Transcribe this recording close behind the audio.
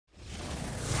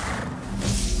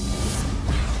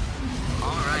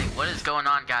going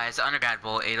on, guys? Undergrad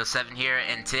 807 here,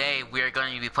 and today we are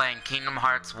going to be playing Kingdom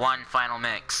Hearts 1 Final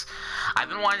Mix. I've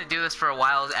been wanting to do this for a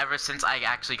while. Ever since I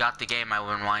actually got the game, I've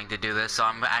been wanting to do this, so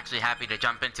I'm actually happy to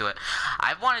jump into it.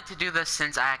 I've wanted to do this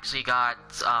since I actually got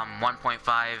 1.5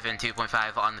 and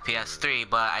 2.5 on the PS3,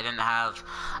 but I didn't have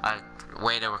a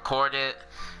way to record it,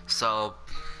 so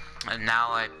and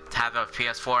now I have a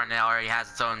PS4 and it already has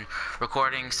its own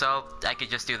recording, so I could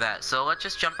just do that. So let's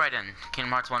just jump right in.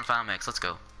 Kingdom Hearts 1 Final Mix, let's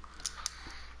go.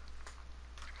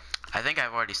 I think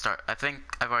I've already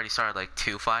started like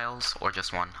 2 files or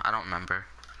just 1. I don't remember.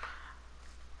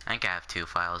 I think I have 2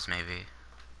 files maybe.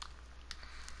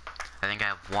 I think I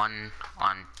have 1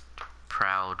 on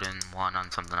Proud and 1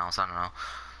 on something else, I don't know.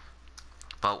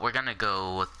 But we're gonna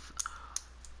go with,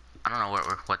 I don't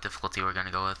know what difficulty we're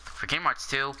gonna go with. For Kingdom Hearts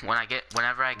 2,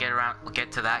 whenever I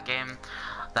get to that game,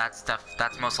 that's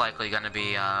most likely gonna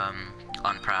be on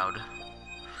Proud.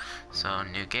 So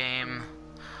new game.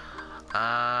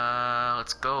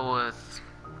 Let's go with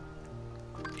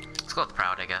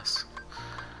Proud, I guess.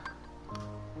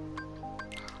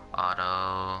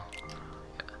 Auto.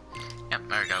 Yep,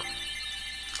 there we go.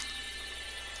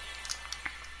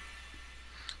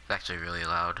 It's actually really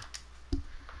loud. Let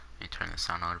me turn this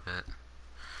down a little bit.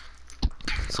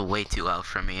 It's way too loud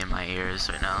for me in my ears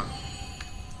right now.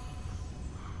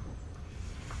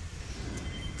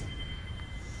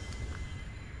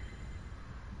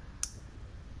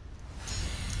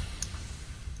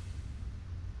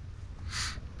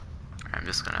 I'm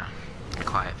just gonna be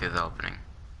quiet through the opening.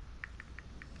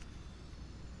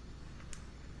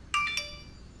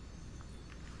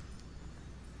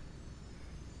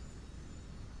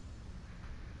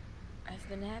 I've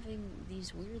been having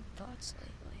these weird thoughts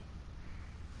lately.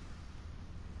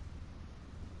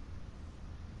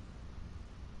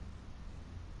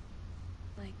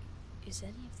 Like, is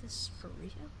any of this for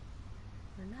real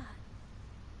or not?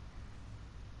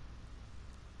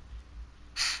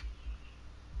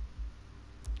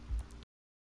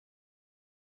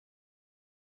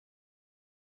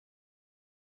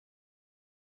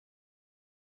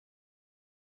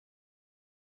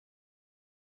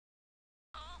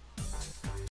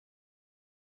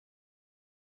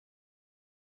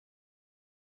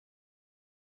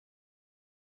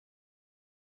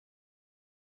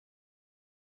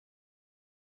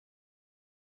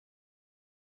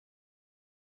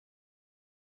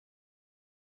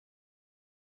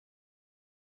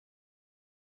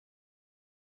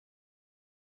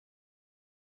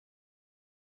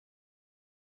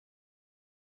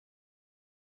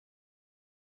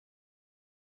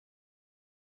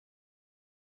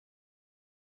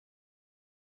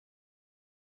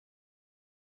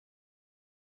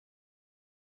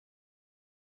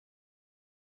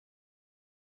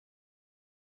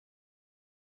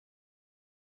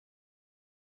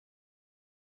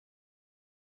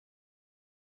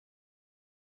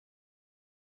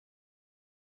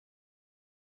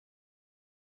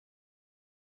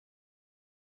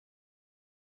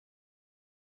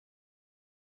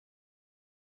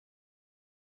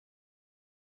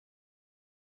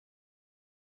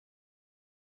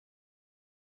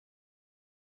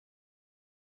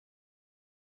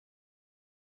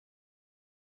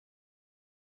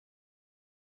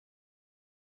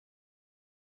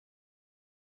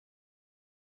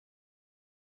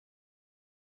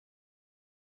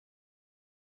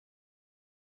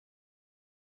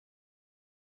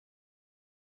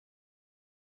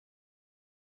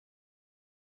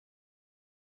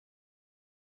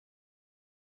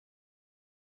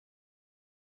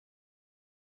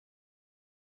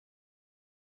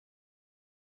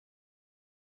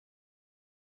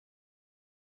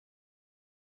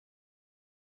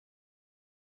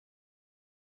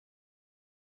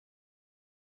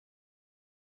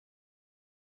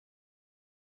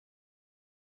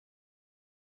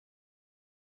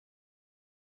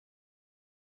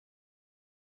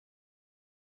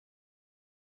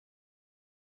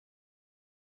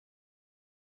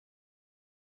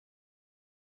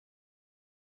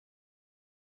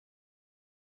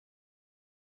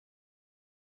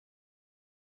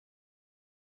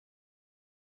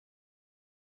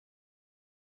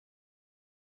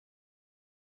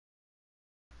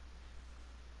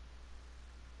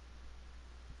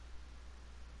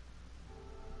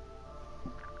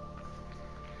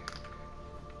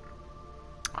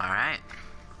 Alright.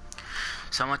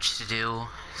 So much to do,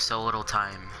 so little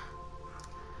time.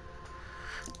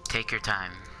 Take your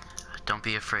time. Don't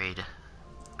be afraid.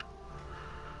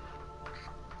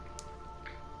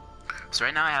 So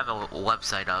right now I have a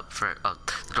website up for, oh,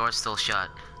 the door's still shut.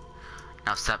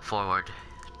 Now step forward.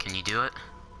 Can you do it?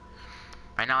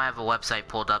 Right now I have a website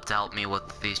pulled up to help me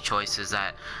with these choices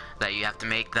that you have to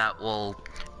make that will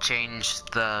change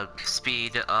the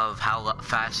speed of how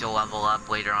fast you'll level up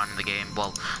later on in the game.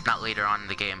 Well, not later on in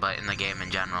the game, but in the game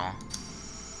in general.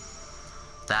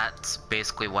 That's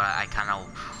basically what I kind of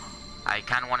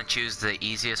want to choose the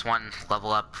easiest one, level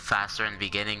up faster in the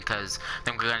beginning, because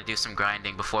then we're going to do some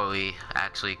grinding before we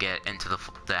actually get into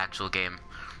the actual game,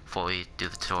 before we do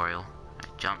the tutorial.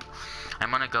 Right, jump.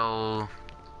 I'm going to go...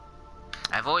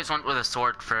 I've always went with a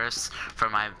sword first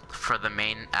for the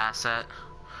main asset,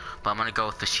 but I'm going to go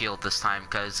with the shield this time,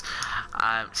 because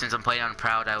since I'm playing on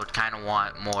Proud, I would kind of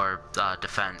want more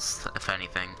defense, if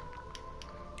anything.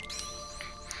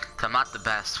 I'm not the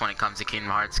best when it comes to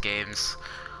Kingdom Hearts games.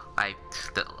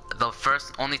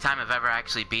 The only time I've ever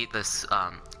actually beat this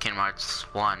Kingdom Hearts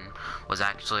 1 was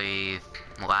actually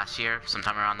last year.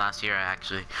 Sometime around last year, I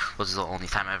actually was the only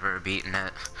time I've ever beaten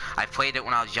it. I played it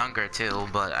when I was younger too,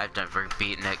 but I've never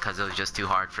beaten it because it was just too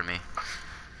hard for me.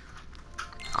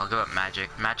 I'll give up magic.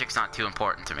 Magic's not too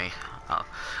important to me. I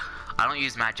don't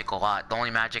use magic a lot. The only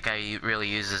magic I really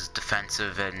use is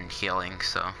defensive and healing,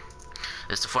 so...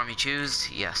 Is the form you choose?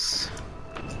 Yes.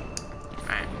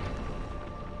 Alright.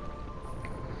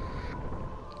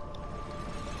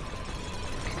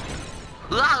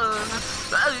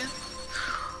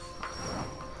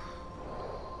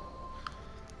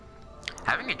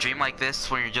 Having a dream like this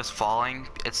when you're just falling,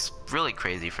 it's really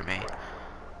crazy for me.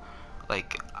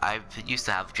 Like, I used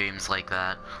to have dreams like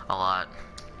that a lot.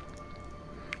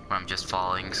 When I'm just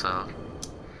falling, so...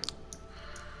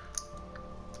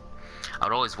 I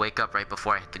would always wake up right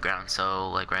before I hit the ground, so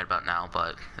like right about now,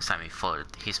 but this time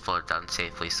he's floated down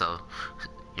safely, so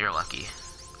you're lucky.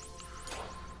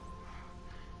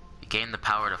 You gain the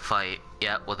power to fight,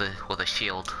 yeah, with a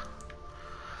shield.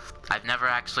 I've never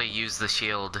actually used the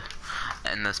shield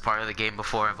in this part of the game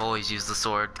before. I've always used the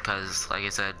sword, because like I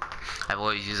said, I've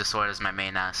always used the sword as my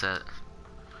main asset.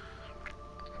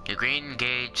 Your green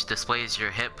gauge displays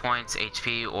your hit points,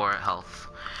 HP, or health.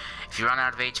 If you run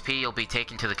out of HP, you'll be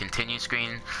taken to the continue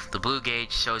screen. The blue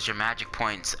gauge shows your magic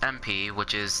points, MP,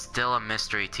 which is still a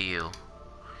mystery to you.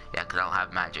 Yeah, because I don't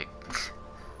have magic.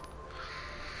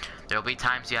 There'll be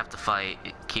times you have to fight.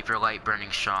 Keep your light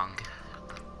burning strong.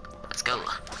 Let's go.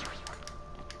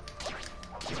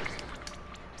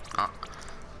 Oh,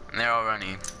 and they're all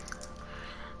running.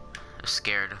 They're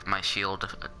scared of my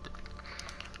shield.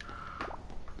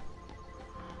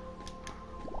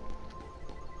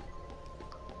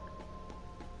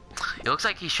 It looks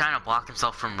like he's trying to block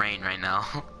himself from rain right now.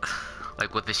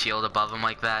 Like with the shield above him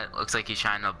like that. Looks like he's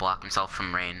trying to block himself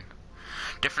from rain.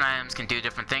 Different items can do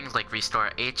different things, like restore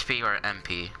HP or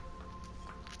MP.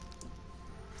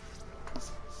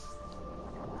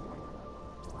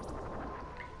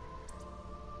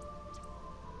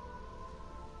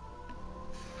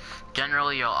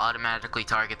 Generally, you'll automatically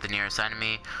target the nearest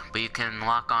enemy, but you can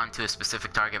lock on to a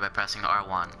specific target by pressing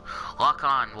R1. Lock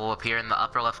on will appear in the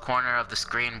upper left corner of the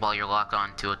screen while you're locked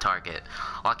on to a target.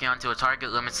 Locking onto a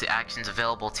target limits the actions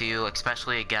available to you,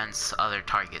 especially against other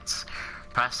targets.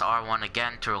 Press R1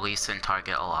 again to release and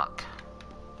target a lock.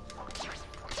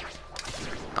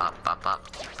 Bop, bop,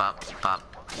 bop, bop,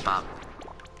 bop, bop.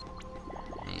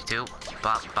 You too.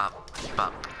 Bop, bop,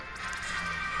 bop.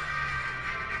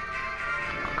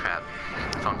 Crap,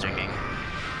 phone's ringing.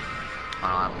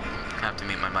 I have to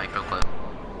mute my mic real quick.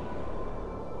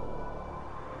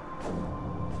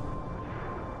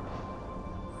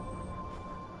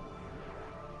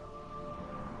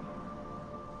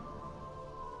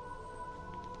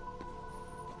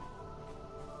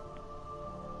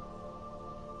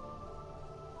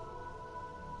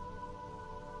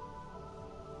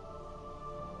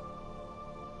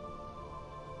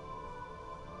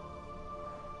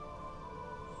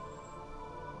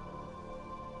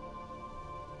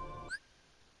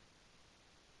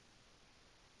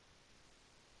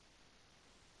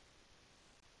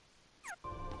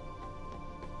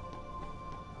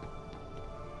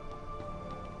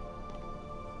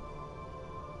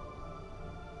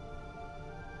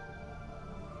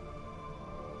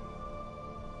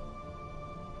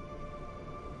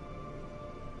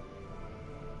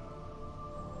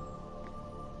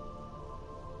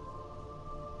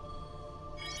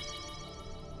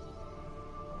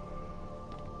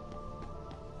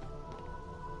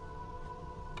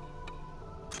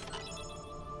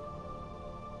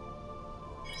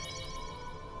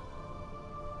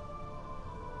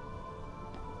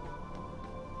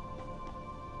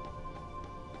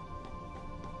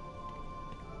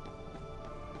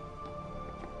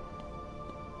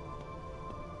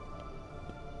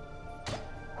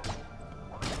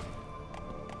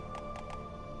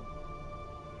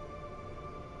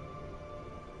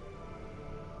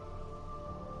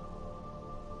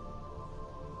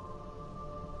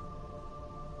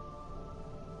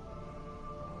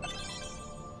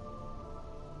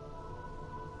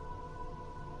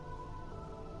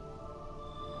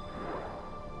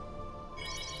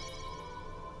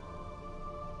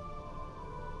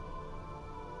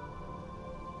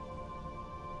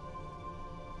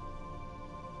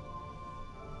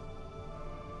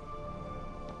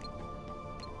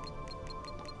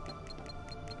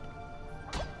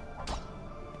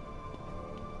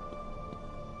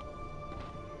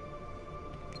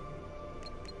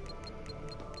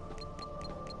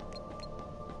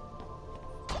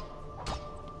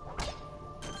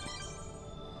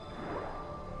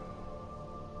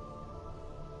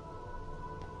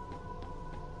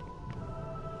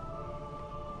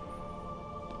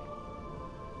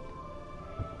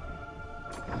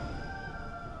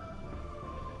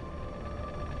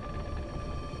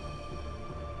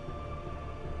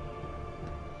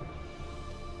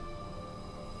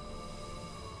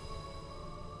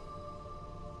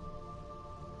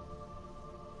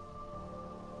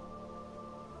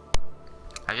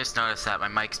 I just noticed that my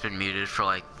mic's been muted for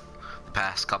like the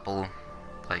past couple,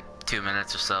 like 2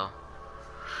 minutes or so.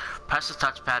 Press the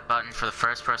touchpad button for the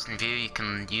first person view. You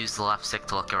can use the left stick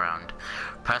to look around.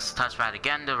 Press the touchpad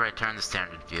again to return the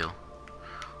standard view.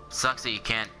 Sucks that you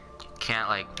can't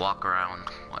like walk around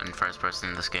in first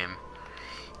person in this game.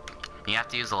 You have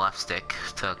to use the left stick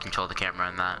to control the camera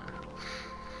in that.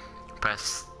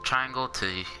 Press triangle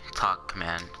to talk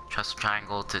command. Press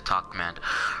triangle to talk command.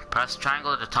 Press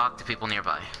triangle to talk to people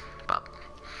nearby. But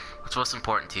what's most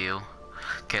important to you?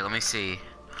 Okay, let me see.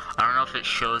 I don't know if it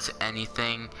shows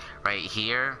anything right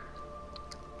here.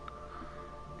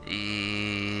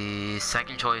 The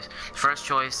second choice, first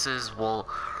choices will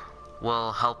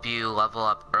help you level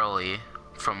up early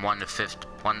from 1 to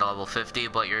level 50,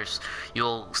 but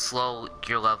you'll slow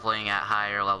your leveling at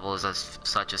higher levels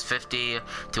such as 50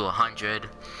 to 100.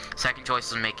 Second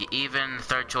choices will make it even.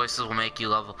 Third choices will make you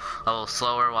level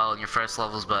slower while in your first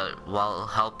levels, but will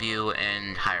help you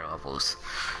in higher levels.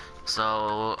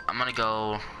 So I'm gonna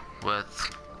go with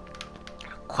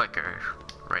quicker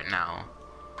right now.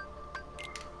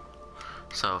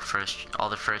 So all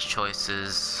the first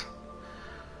choices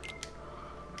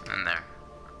in there.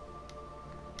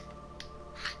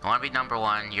 You want to be number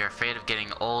 1, you're afraid of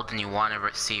getting old and you want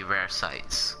to see rare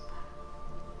sights.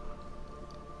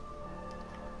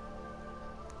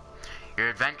 Your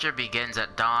adventure begins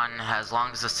at dawn. As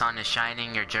long as the sun is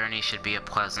shining, your journey should be a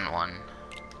pleasant one.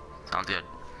 Sounds good.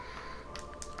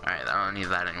 Alright, I don't need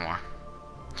that anymore.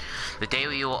 The day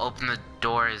you will open the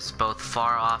door is both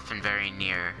far off and very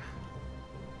near.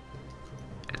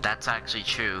 That's actually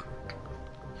true.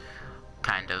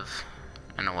 Kind of,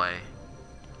 in a way.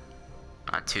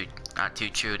 Not too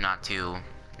true, not too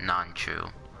non-true.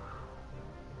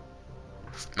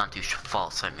 Not too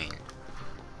false, I mean.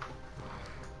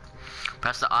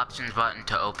 Press the options button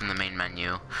to open the main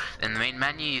menu. In the main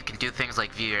menu, you can do things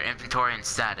like view your inventory and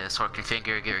status, or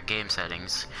configure your game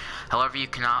settings. However, you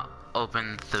cannot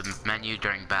open the menu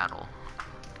during battle.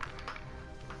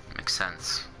 Makes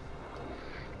sense.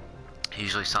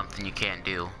 Usually something you can't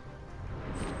do.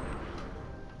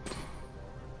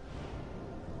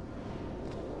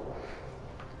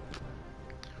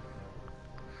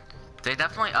 They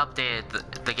definitely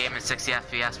updated the game in 60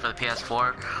 FPS for the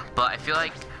PS4, but I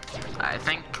think,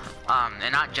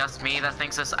 and not just me that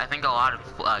thinks this, I think a lot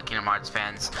of Kingdom Hearts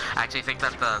fans actually think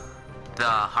that the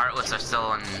Heartless are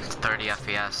still in 30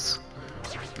 FPS.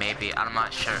 Maybe, I'm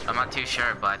not sure, I'm not too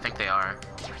sure, but I think they are.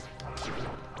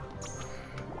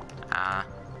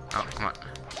 Oh, come on.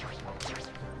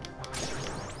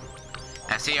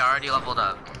 I see I already leveled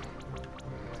up.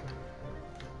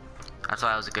 That's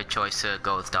why it was a good choice to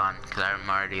go with Dawn, because I'm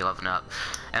already leveling up.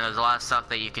 And there's a lot of stuff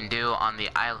that you can do on the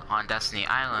on Destiny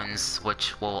Islands,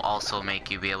 which will also make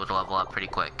you be able to level up pretty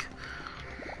quick.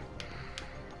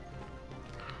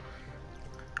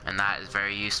 And that is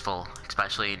very useful,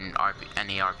 especially in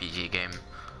any RPG game.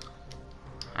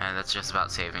 And that's just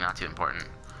about saving, not too important.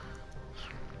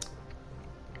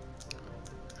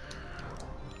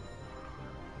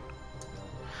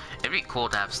 It'd be cool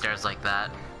to have stairs like that.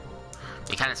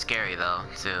 Be kind of scary though,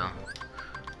 too.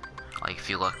 Like if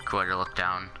you were to look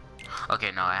down.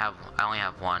 Okay, no, I only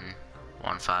have one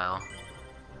file.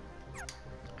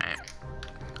 Alright,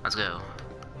 let's go.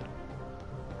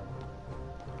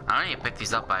 I don't need to pick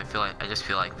these up, but I just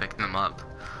feel like picking them up.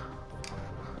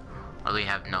 I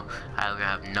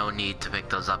have no need to pick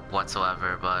those up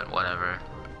whatsoever, but whatever.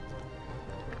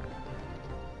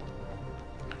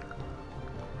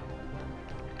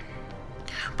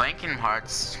 Playing Kingdom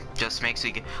Hearts just makes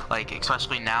you get, like,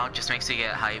 especially now, just makes you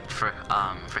get hyped for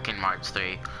Kingdom Hearts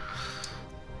 3.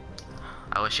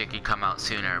 I wish it could come out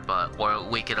sooner, or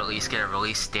we could at least get a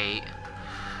release date.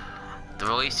 The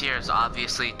release year is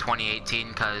obviously 2018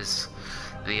 because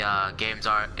the games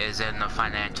is in the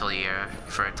financial year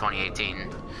for 2018.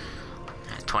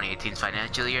 2018's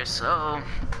financial year, so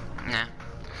yeah.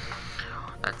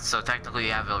 So technically we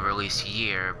have a release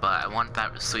year, but I want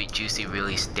that sweet juicy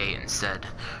release date instead.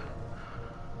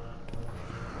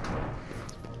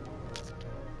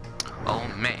 Oh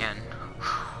man.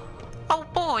 Oh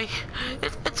boy!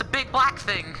 It's a big black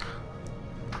thing!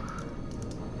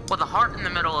 With a heart in the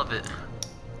middle of it.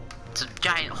 It's a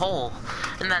giant hole.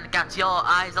 And then it got yellow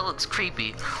eyes, that looks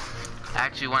creepy.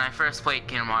 Actually, when I first played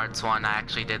Kingdom Hearts 1, I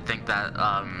actually did think that,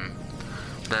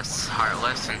 this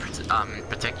Heartless in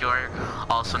particular,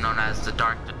 also known as the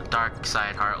dark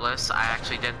side Heartless, I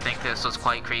actually did think this was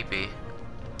quite creepy.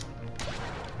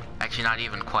 Actually, not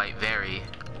even quite, very.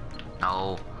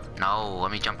 No,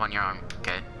 let me jump on your arm.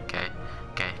 Okay.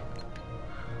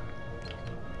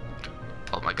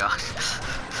 Oh my god.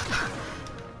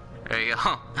 There you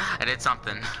go. I did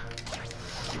something.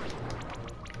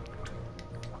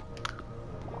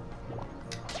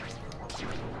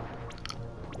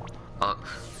 Oh,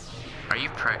 are you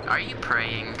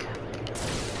praying?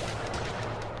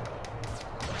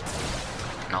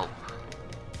 Nope.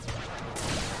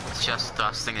 It's just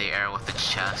thrusting the air with its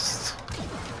chest.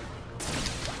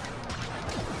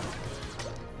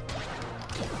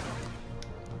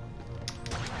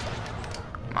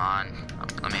 Come on.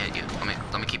 Let me hit you.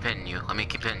 Let me keep hitting you. Let me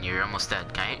keep hitting you. You're almost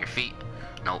dead. Can I hit your feet?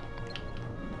 Nope.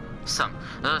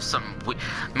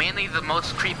 Mainly the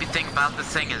most creepy thing about this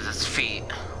thing is its feet.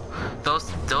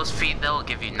 Those feet, they'll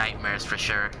give you nightmares for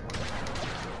sure.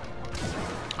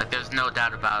 Like there's no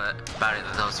doubt about it that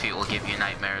those feet will give you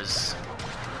nightmares.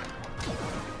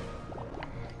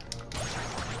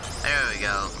 There we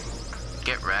go.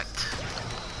 Get wrecked.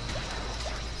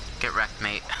 Get wrecked,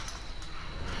 mate.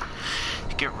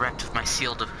 Get wrecked with my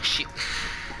shield?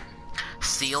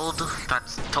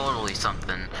 That's totally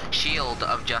something. Shield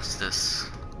of justice.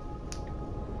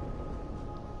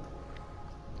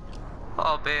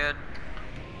 Oh man.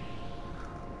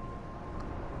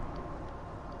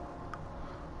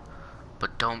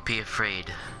 But don't be afraid.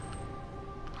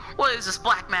 What is this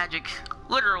black magic?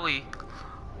 Literally.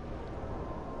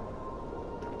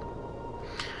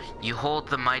 You hold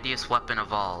the mightiest weapon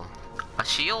of all. A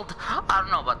shield? I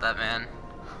don't know about that, man.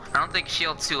 I don't think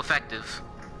shield's too effective.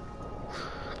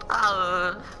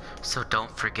 So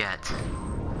don't forget.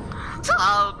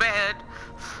 Oh man,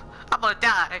 I'm gonna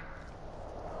die.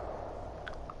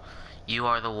 You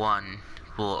are the one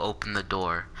who will open the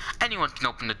door. Anyone can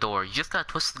open the door. You just gotta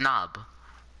twist the knob.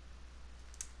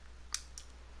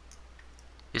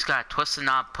 You just gotta twist the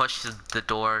knob, push the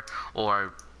door,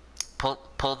 or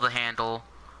pull the handle,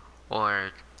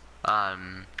 or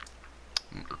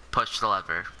push the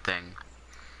lever thing.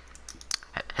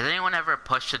 Has anyone ever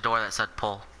pushed a door that said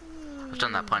pull? I've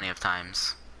done that plenty of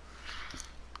times.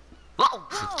 Whoa!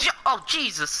 Oh,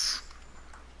 Jesus!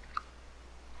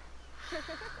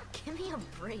 Give me a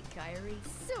break, Kyrie.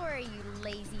 Sorry, you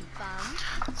lazy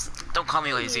bum. Don't call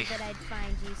me lazy. I knew that I'd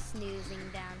find you snoozing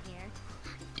down here.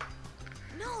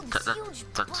 No, this huge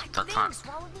black thing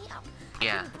swallowed me up.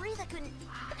 Yeah. I couldn't breathe, I couldn't...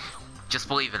 Just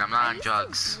believe it, I'm not on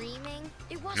drugs. Dreaming?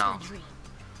 It wasn't No. a dream.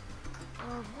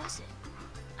 Or was it?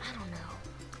 I don't know.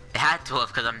 It had to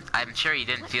have, because I'm sure you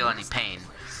didn't feel any pain.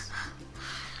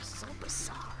 So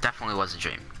bizarre. Definitely was a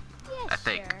dream. Yeah, I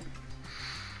think. Sure.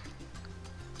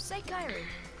 Say, Kyrie,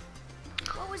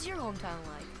 what was your hometown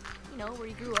like? You know, where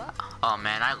you grew up? Oh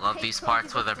man, I love these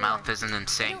parts where their mouth isn't in I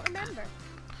sync. don't remember.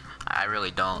 I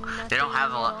really don't. They Nothing don't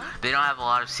have at all? They don't have a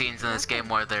lot of scenes in this game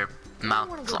where their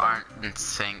mouths aren't in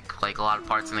sync. Like a lot of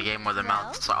parts in the game where their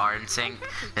mouths are in sync.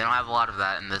 They don't have a lot of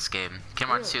that in this game. Kingdom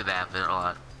Hearts 2 they have it a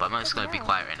lot. But I'm just gonna be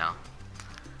quiet right now.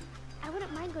 I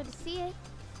wouldn't mind going to see it.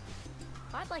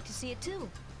 I'd like to see it too.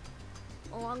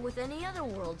 Along with any other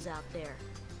worlds out there.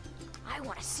 I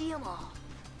want to see them all.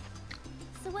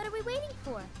 So what are we waiting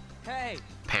for? Hey,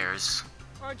 Pairs.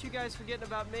 aren't you guys forgetting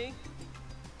about me?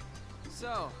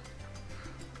 So,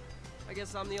 I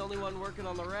guess I'm the only one working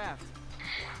on the raft.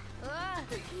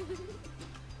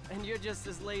 And you're just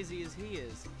as lazy as he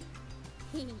is.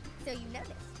 So you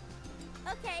noticed.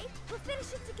 Okay, we'll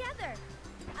finish it together.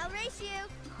 I'll race you.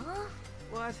 Huh?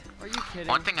 What? Are you kidding?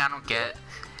 One thing I don't get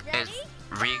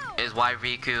is why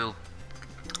Riku,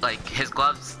 like his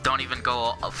gloves don't even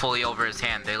go fully over his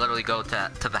hand. They literally go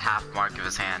to the half mark of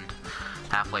his hand,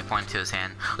 halfway point to his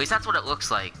hand. At least that's what it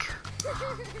looks like.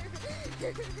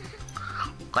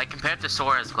 Like compared to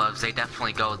Sora's gloves, they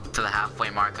definitely go to the halfway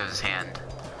mark of his hand.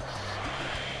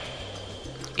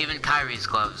 Even Kyrie's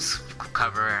gloves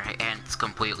cover her hands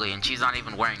completely, and she's not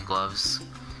even wearing gloves.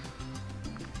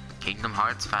 Kingdom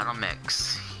Hearts Final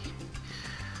Mix.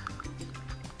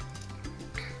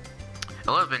 It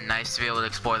would have been nice to be able to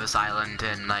explore this island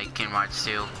in like Kingdom Hearts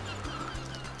 2.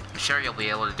 I'm sure you'll be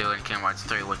able to do it in Kingdom Hearts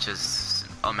 3, which is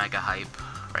Omega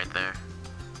hype right there.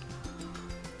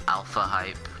 Alpha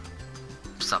hype.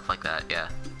 Stuff like that, yeah.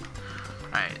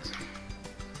 Alright.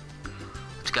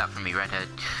 What you got for me, Redhead?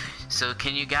 So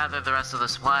can you gather the rest of the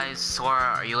supplies?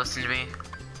 Sora, are you listening to me?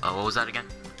 Oh, what was that again?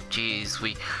 Jeez,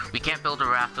 we can't build a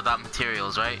raft without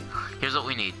materials, right? Here's what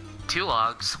we need. 2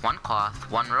 logs, 1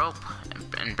 cloth, 1 rope,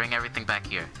 and bring everything back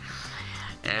here.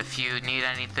 And if you need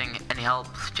anything, any help,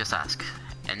 just ask.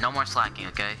 And no more slacking,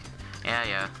 okay?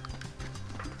 Yeah.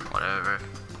 Whatever.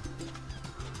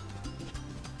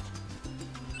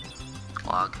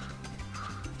 Log.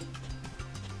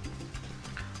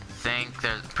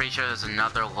 Pretty sure there's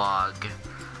another log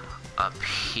up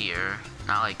here.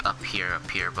 Not like up here,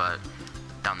 but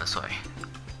down this way.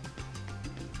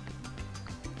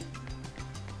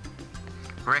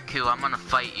 Riku, I'm gonna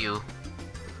fight you.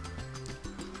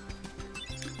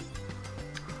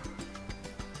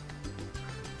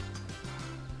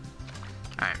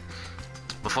 Alright.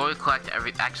 Before we collect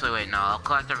actually wait, no, I'll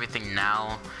collect everything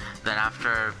now. Then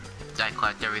after I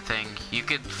collect everything, you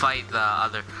could fight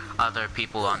the other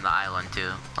people on the island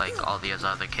too. Like all these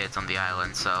other kids on the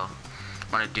island, so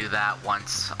I'm gonna do that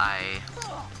once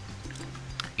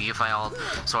you fight all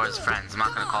Sora's friends. I'm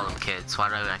not gonna call them kids. Why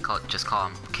do I just call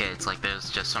them kids? Like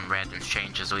there's just some random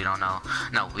strangers we don't know.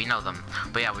 No, we know them.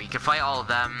 But yeah, we can fight all of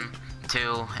them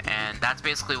too, and that's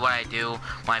basically what I do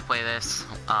when I play this.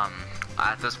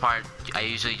 At this part, I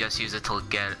usually just use it to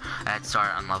get a head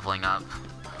start on leveling up.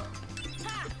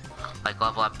 Like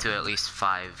level up to at least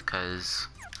 5, cause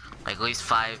like at least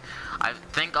 5. I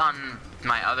think on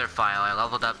my other file I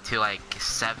leveled up to like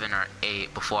 7 or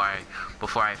 8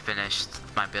 before I finished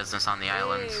my business on the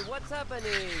islands. Hey, what's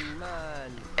happening,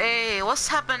 man? Hey, what's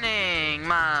happening,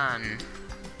 man?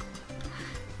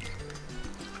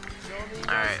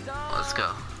 Alright, let's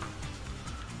go.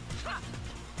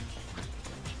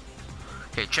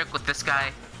 Okay, trick with this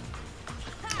guy.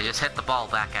 You just hit the ball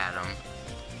back at him.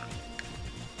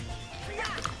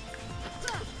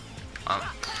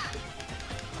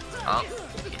 Oh.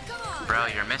 Bro,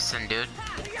 you're missing, dude.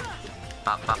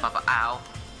 Bop, bop, bop, ow.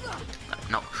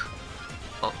 No.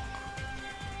 Oh.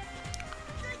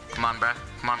 Come on, bruh.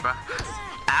 Come on, bruh.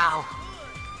 Ow!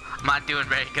 I'm not doing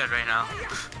very good right now.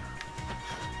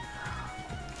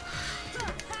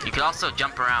 You can also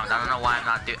jump around. I don't know why I'm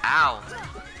not ow!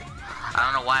 I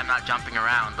don't know why I'm not jumping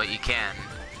around, but you can.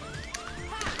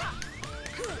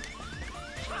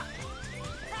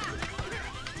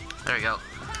 There we go.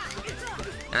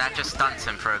 And that just stuns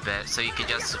him for a bit, so you can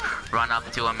just run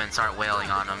up to him and start wailing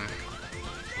on him.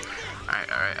 Alright,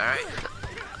 alright, alright.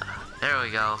 There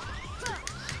we go.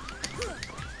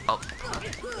 Oh.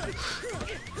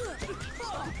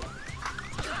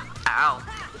 Ow.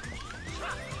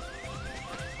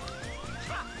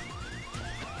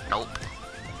 Nope.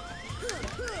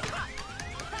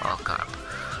 Oh god.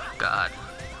 God.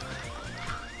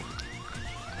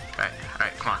 Alright,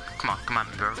 alright, come on,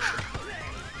 bro.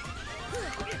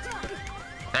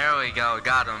 There we go,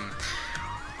 got him.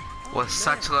 With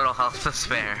such little health to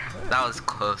spare. That was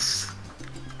close.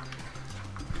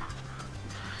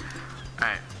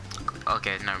 Alright.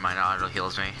 Okay, never mind, it auto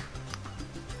heals me.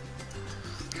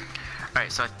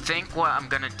 Alright, so I think what I'm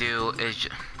gonna do is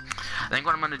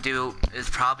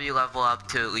probably level up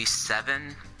to at least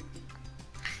 7.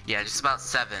 Yeah, just about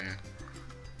 7.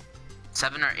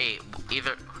 7 or 8,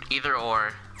 either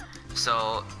or.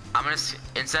 So I'm gonna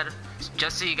instead of,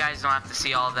 just so you guys don't have to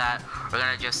see all that,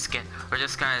 we're just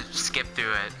gonna skip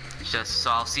through it. So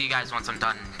I'll see you guys once I'm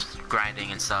done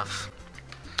grinding and stuff.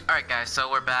 Alright guys, so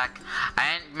we're back.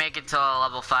 I didn't make it till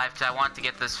level 5 because I want to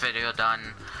get this video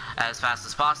done as fast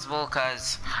as possible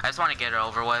because I just want to get it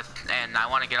over with, and I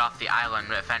want to get off the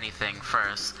island if anything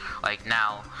first, like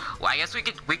now. Well, I guess we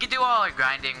could do all our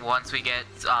grinding once we get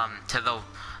to the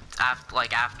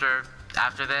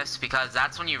after this, because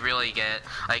that's when you really get,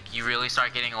 like, you really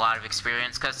start getting a lot of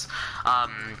experience, because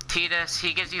Tidus,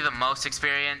 he gives you the most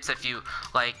experience. If you,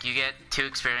 like, you get 2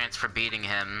 experience for beating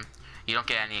him. You don't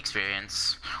get any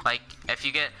experience. Like, if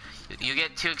you get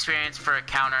 2 experience for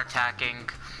counter-attacking,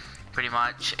 pretty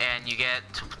much, and you get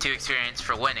 2 experience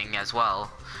for winning as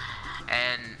well.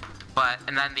 And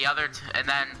then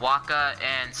Wakka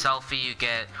and Selphie, you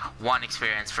get 1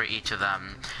 experience for each of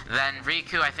them. Then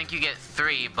Riku, I think you get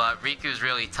 3, but Riku's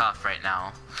really tough right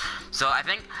now. So I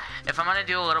think if I'm gonna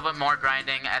do a little bit more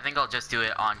grinding, I think I'll just do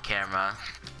it on camera.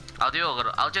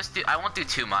 I won't do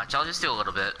too much. I'll just do a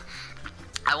little bit.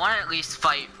 I want to at least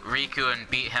fight Riku and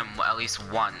beat him at least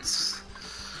once.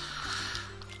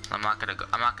 I'm not gonna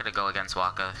go against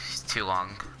Wakka. He's too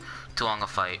long a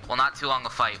fight. Well, not too long a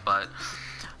fight, but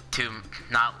it's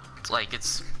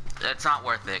not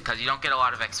worth it because you don't get a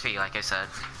lot of XP, like I said.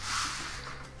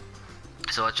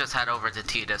 So let's just head over to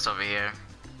Tidus over here.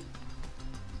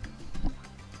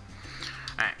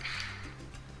 Alright.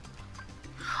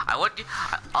 I'll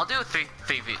do a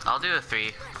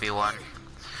 3v1.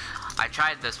 I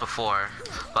tried this before,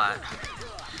 but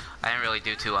I didn't really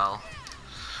do too well.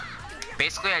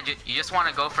 Basically, you just want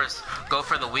to go for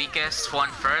the weakest one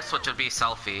first, which would be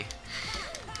Selphie.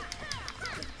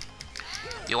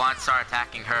 You want to start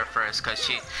attacking her first, cause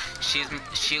she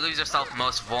leaves herself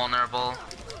most vulnerable,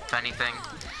 if anything.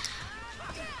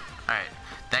 All right,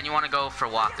 then you want to go for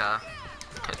Wakka.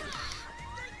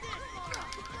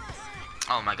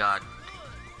 Oh my god.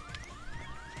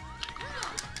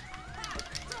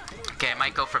 Okay, I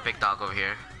might go for Big Dog over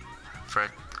here. I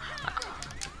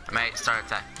might start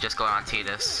just going on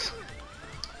Tidus.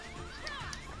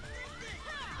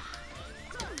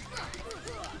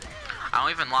 I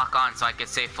don't even lock on, so I can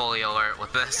stay fully alert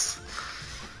with this.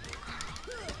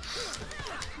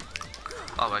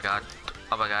 Oh my god.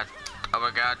 Oh my god. Oh my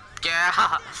god.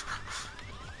 Yeah!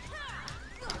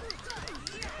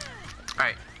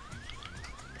 Alright.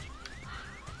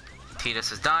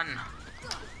 Tidus is done.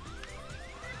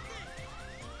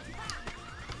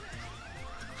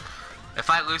 If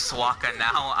I lose to Waka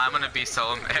now, I'm gonna be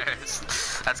so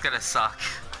embarrassed. That's gonna suck.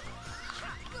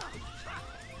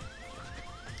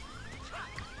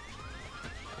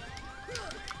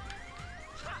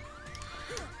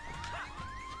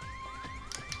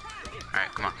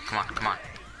 Alright, come on, come on, come on.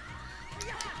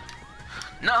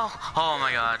 No! Oh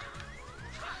my god.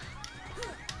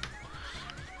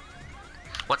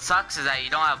 What sucks is that you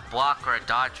don't have block or a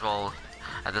dodge roll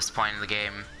at this point in the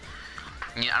game.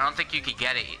 I don't think you could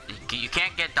get it. You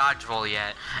can't get dodge roll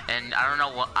yet, and I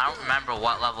don't remember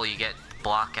what level you get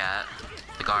block at,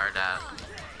 the guard at.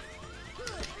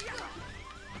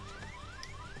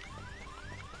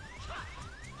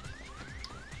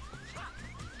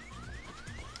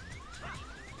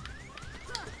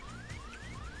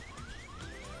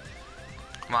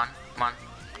 Come on, come on.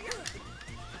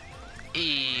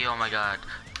 Eee, oh my god.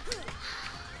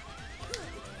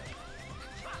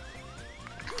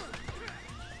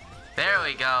 There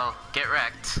we go. Get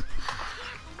wrecked.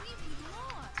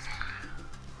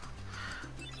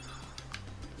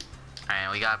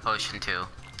 Alright, we got a potion too.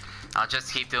 I'll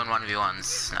just keep doing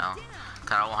 1v1s now,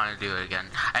 cause I don't want to do it again.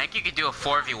 I think you could do a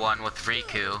 4v1 with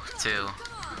Riku too.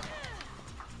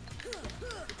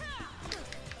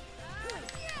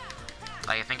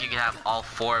 Like, I think you could have all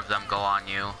 4 of them go on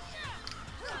you.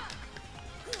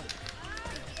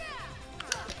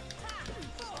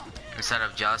 Instead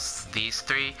of just these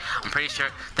 3. I'm pretty sure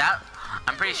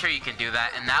you can do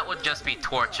that, and that would just be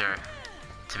torture,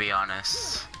 to be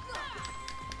honest.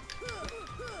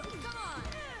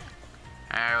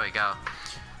 There we go.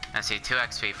 I see 2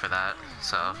 XP for that,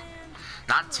 so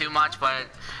not too much, but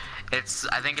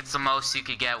I think it's the most you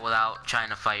could get without trying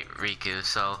to fight Riku.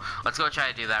 So let's go try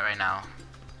to do that right now.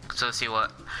 So let's go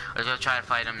try to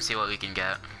fight him and see what we can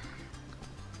get.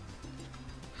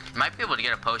 Might be able to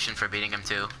get a potion for beating him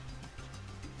too.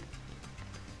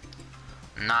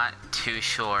 Not too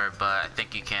sure, but I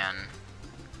think you can.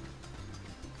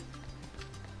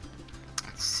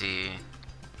 Let's see.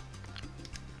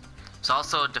 It's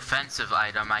also a defensive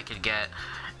item I could get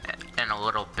in a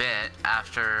little bit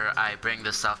after I bring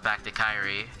this stuff back to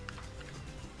Kairi.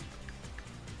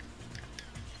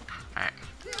 Alright.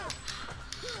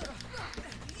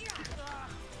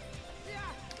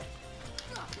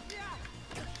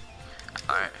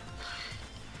 Alright.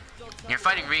 You're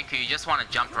fighting Riku, you just want to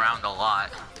jump around a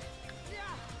lot.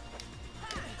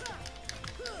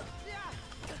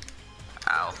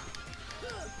 Ow.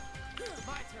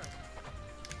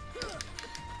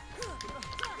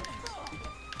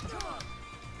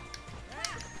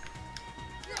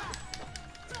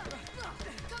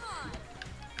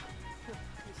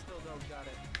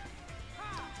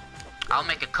 I'll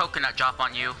make a coconut drop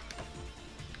on you.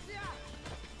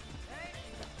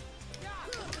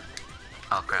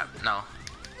 Oh crap, no.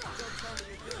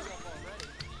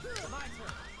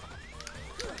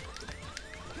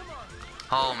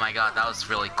 Oh my god, that was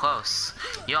really close.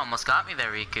 You almost got me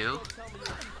there, Riku.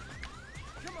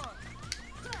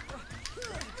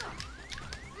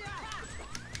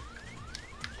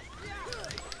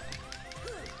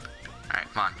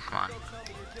 Alright, come on, come on.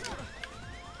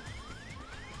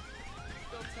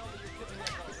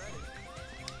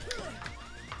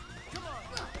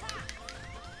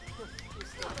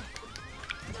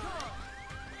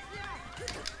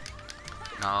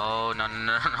 No, no, no,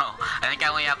 no, no. I think I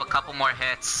only have a couple more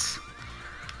hits.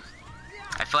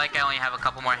 I feel like I only have a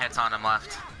couple more hits on him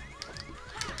left.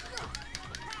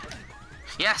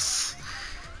 Yes!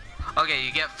 Okay,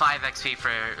 you get 5 XP for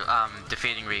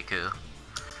defeating Riku.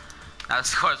 Now the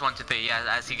score is 1-3. Yeah,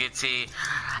 as you can see,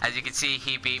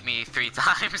 he beat me 3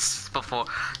 times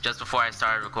just before I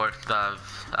started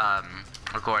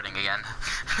recording again.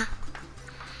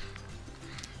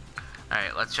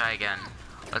 Alright, let's try again.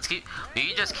 We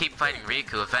can just keep fighting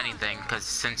Riku if anything, because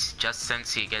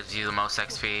since he gives you the most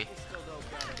XP.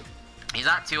 He's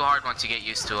not too hard once you get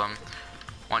used to him.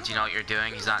 Once you know what you're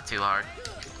doing, he's not too hard.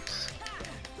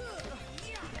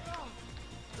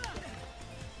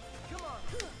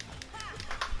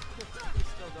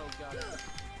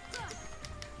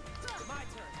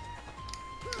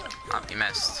 Oh, you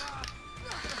missed.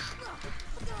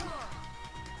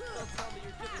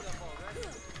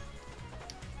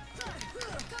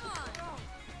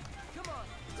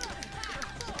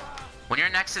 When you're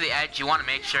next to the edge, you want to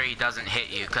make sure he doesn't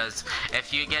hit you, because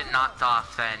if you get knocked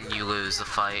off, then you lose the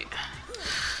fight.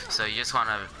 So you just want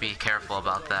to be careful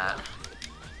about that.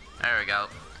 There we go.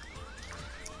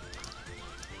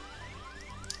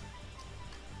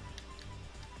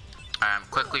 I'm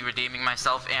quickly redeeming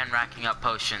myself and racking up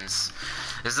potions.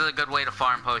 This is a good way to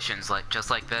farm potions, like just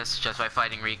like this, just by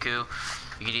fighting Riku.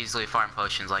 You can easily farm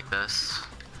potions like this.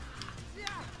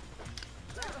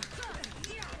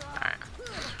 Alright.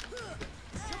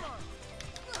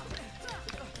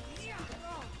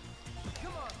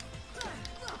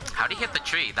 How'd he hit the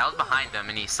tree? That was behind him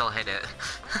and he still hit it.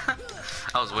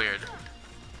 That was weird.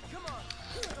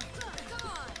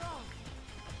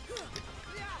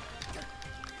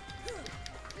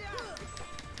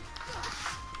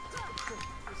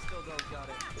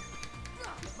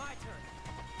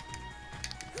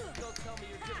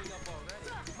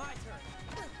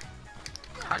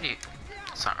 How do you...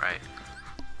 It's not right.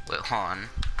 Wait, hold on.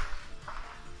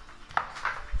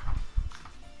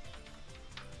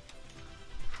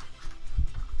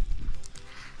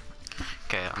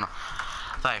 Okay, I don't know.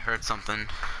 I thought I heard something.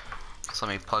 So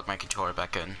let me plug my controller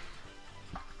back in.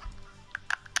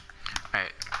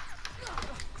 Alright.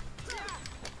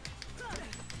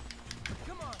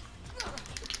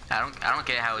 I don't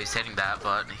get how he's hitting that,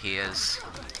 but he is.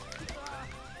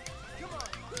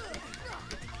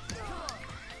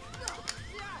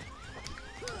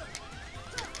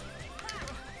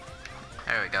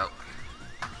 There we go.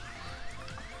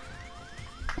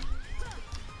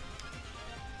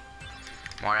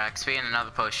 More XP and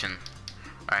another potion.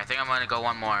 Alright, I think I'm gonna go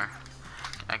one more.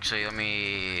 Actually, let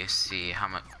me see how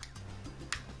much.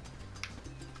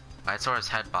 I saw his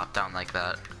head pop down like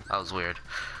that. That was weird.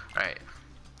 Alright.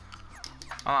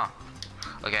 Oh.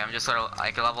 Okay, I'm just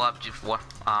I can level up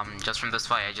just from this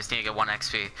fight. I just need to get 1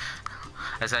 XP.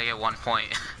 I just gotta get 1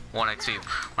 point, 1 XP,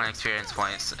 1 experience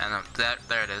points, and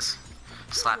there it is.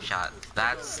 Slap shot.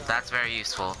 That's very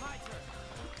useful.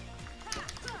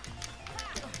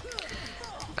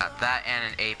 Got that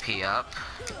and an AP up.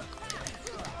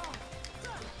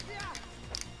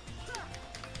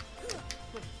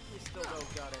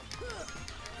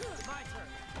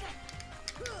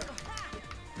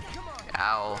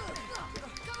 Ow.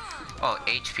 Oh,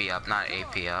 HP up, not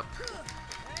AP up.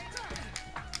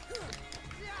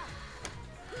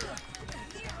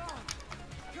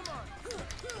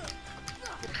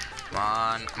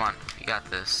 Come on, you got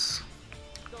this.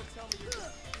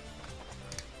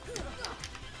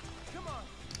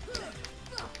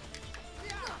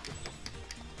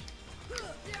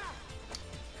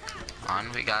 Come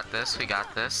on, we got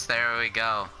this, there we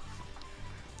go.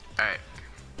 Alright.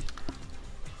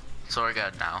 So we're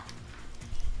good now.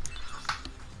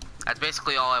 That's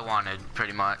basically all I wanted,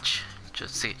 pretty much.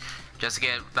 Just to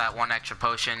get that 1 extra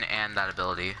potion and that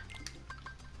ability.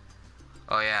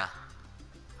 Oh yeah.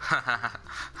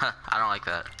 I don't like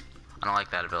that. I don't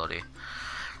like that ability.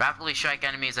 Rapidly strike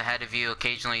enemies ahead of you,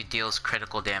 occasionally deals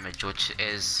critical damage, which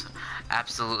is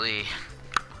absolutely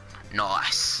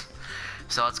nice.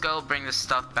 So let's go bring this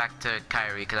stuff back to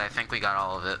Kairi, because I think we got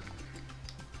all of it.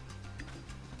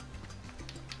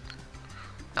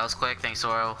 That was quick, thanks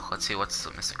Zoro. Let's see what's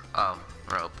missing. Oh,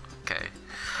 rope. Okay.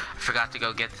 I forgot to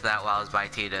go get to that while I was by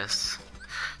Tidus.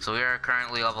 So we are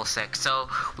currently level 6. So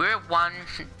we're one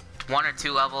or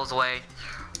two levels away.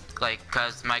 Like,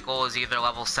 cause my goal is either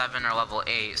level 7 or level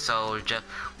 8. So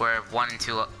we're 1 and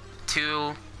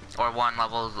 2 or 1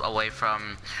 level away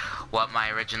from what my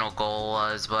original goal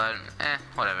was. But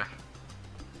whatever.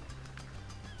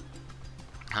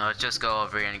 Let's just go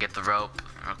over here and get the rope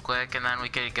real quick, and then we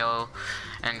could go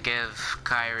and give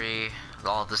Kairi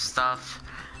all the stuff,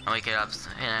 and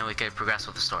we could progress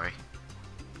with the story.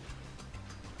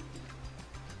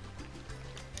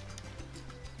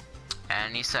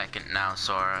 Any second now,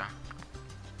 Sora.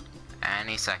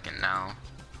 Any second now.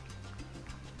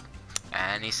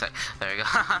 Any sec. There you go.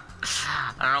 I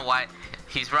don't know why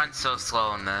he's run so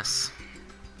slow in this.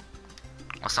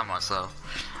 Well, somewhat slow.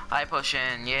 High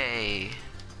potion, yay!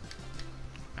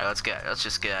 Alright, let's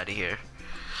just get out of here.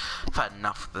 I've had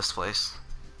enough of this place.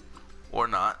 Or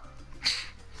not.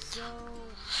 So,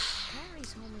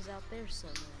 Kairi's home is out there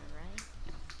somewhere, right?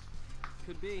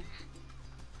 Could be.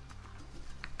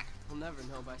 We'll never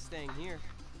know by staying here.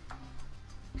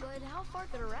 But how far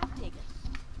could a raft take us?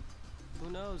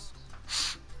 Who knows?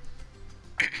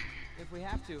 If we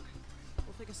have to,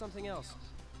 we'll think of something else.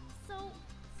 So,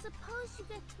 suppose you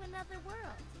get to another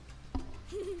world.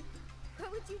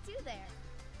 What would you do there?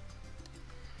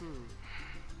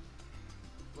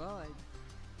 Well,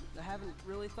 I haven't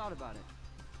really thought about it.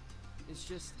 It's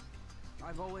just,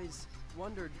 I've always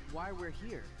wondered why we're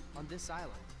here, on this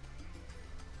island.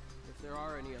 if there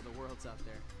are any other worlds out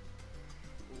there.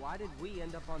 Why did we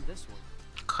end up on this one?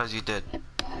 'Cause you did.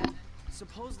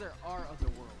 Suppose there are other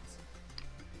worlds.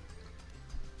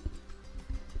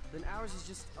 Then ours is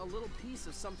just a little piece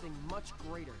of something much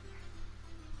greater.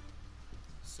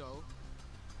 So,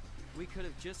 we could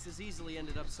have just as easily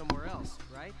ended up somewhere else,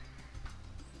 right?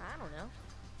 I don't know.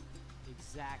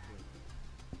 Exactly.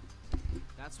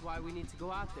 That's why we need to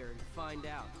go out there and find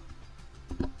out.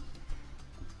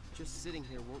 Just sitting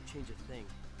here won't change a thing.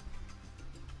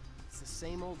 It's the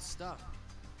same old stuff.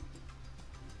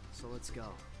 So let's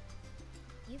go.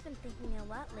 You've been thinking a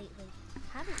lot lately,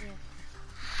 haven't you?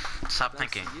 Stop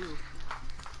Thanks thinking. to you.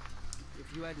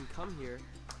 If you hadn't come here,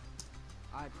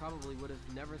 I probably would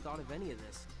have never thought of any of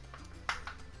this.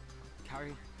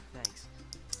 Kairi, thanks.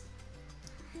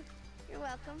 You're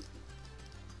welcome.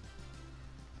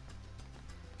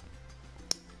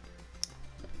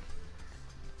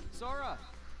 Sora!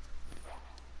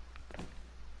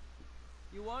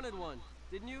 You wanted one,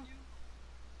 didn't you?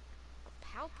 A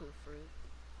Palpu fruit?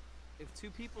 If two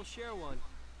people share one,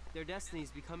 their destinies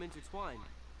become intertwined.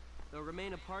 They'll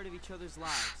remain a part of each other's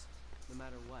lives, no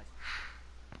matter what.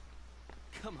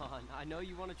 Come on, I know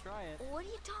you want to try it. What are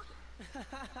you talking?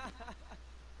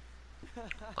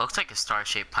 Looks like a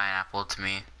star-shaped pineapple to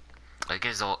me. Like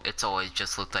it's always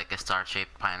just looked like a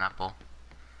star-shaped pineapple.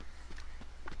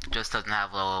 Just doesn't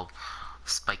have little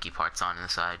spiky parts on the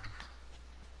side.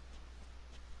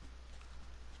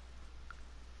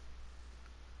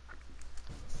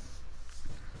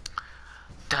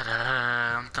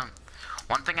 Da-da-dum-dum.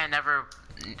 One thing I never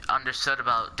understood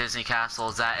about Disney Castle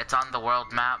is that it's on the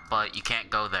world map, but you can't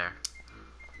go there.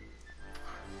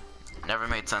 Never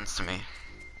made sense to me.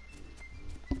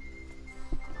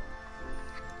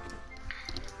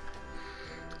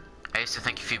 I used to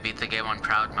think if you beat the game on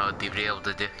proud mode, you'd be able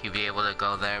to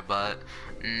go there, but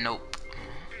nope.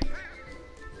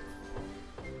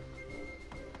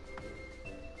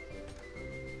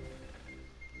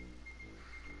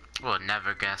 Would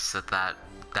never guess that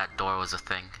that door was a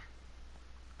thing.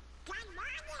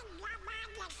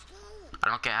 I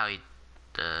don't get how he,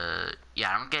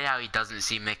 yeah, I don't get how he doesn't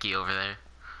see Mickey over there.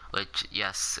 Which,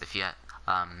 yes, if you,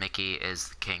 Mickey is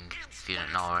the king, if you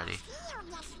didn't know already.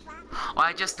 Well,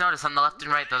 I just noticed on the left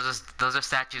and right, those are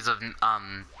statues of,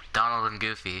 Donald and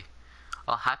Goofy.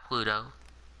 Oh, hi, Pluto.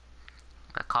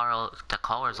 That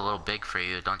collar is a little big for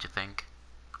you, don't you think?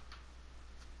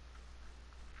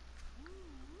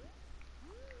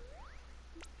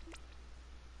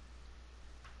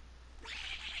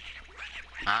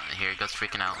 Ah, here he goes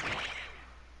freaking out.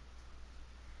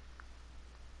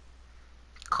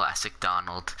 Classic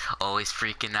Donald, always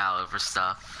freaking out over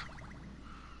stuff.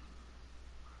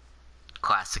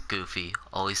 Classic Goofy,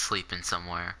 always sleeping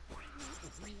somewhere.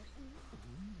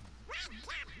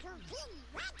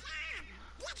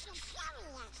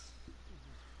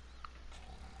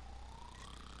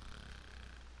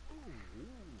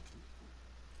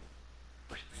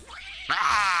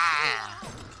 Ah!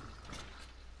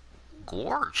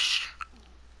 Gorsh.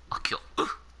 I'll kill.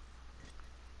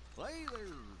 Hey there,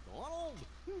 Donald.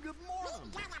 Good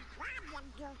morning. We got a problem,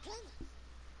 Goofy.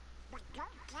 But don't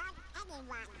tell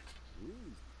anyone.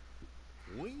 Ooh,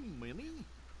 Queen Minnie?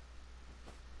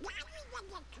 Daddy and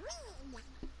the Queen.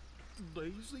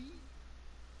 Daisy?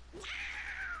 No!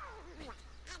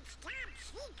 It's top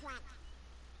secret.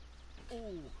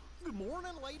 Oh, good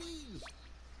morning, ladies.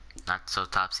 Not so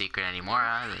top secret anymore,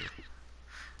 huh?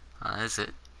 Is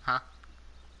it? Huh?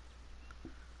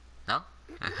 No?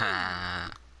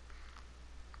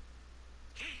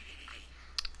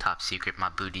 Top secret, my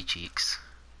booty cheeks.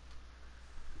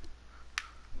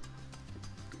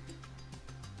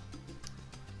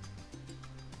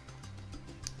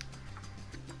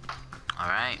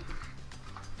 Alright.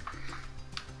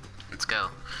 Let's go.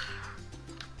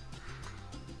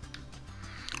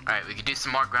 Alright, we could do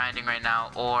some more grinding right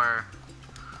now, or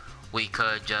we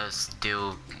could just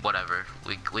do whatever.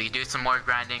 We could do some more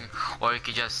grinding, or we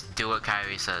could just do what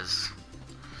Kairi says.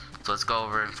 So let's go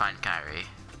over and find Kairi.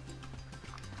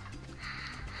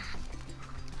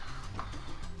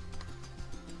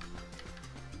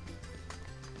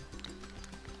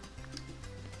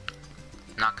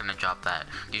 Not gonna drop that.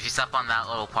 If you step on that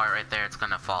little part right there, it's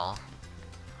gonna fall.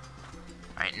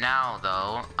 Right now,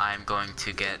 though, I'm going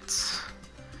to get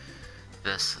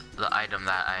the item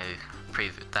that I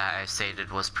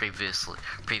stated was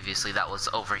previously that was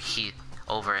over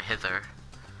hither.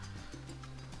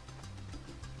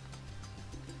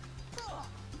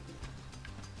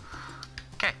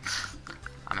 Okay,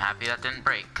 I'm happy that didn't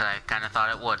break, cause I kind of thought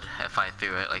it would if I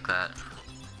threw it like that.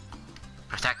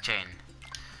 Protect chain.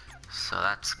 So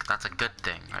that's a good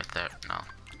thing right there. No.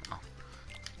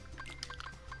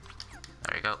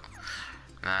 There you go.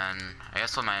 Then I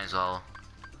guess we might as well.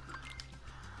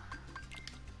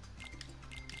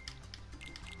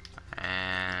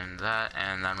 And that,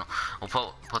 and then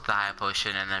we'll put the high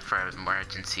potion in there for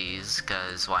emergencies,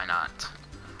 cause why not?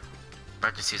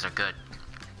 Emergencies are good.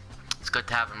 It's good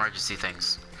to have emergency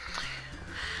things.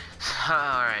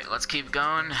 Alright, let's keep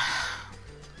going.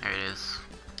 There it is.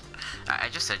 I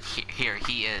just said here,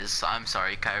 he is. I'm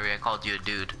sorry, Kairi, I called you a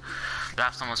dude.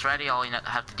 Draft's almost ready. All you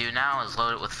have to do now is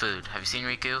load it with food. Have you seen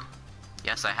Riku?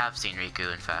 Yes, I have seen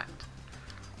Riku, in fact.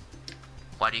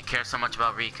 Why do you care so much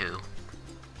about Riku?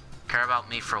 Care about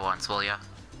me for once, will ya?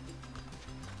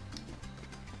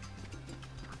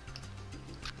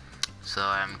 So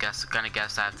I'm gonna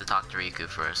guess I have to talk to Riku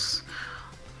first.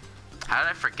 How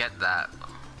did I forget that?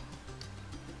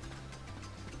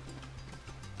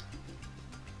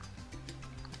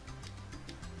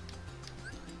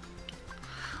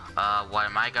 What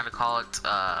am I gonna call it?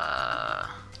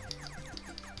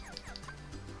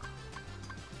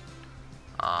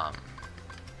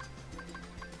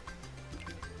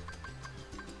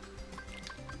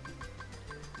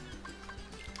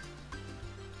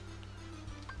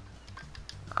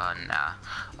 Nah.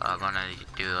 I'm gonna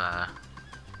do,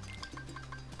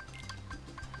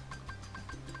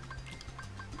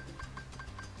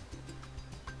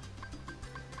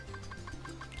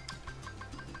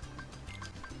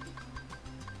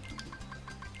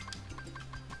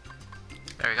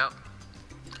 there we go.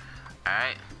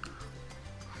 Alright.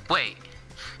 Wait.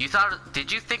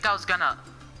 Did you think I was gonna...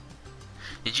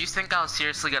 Did you think I was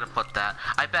seriously gonna put that?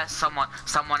 I bet someone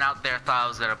out there thought I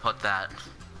was gonna put that.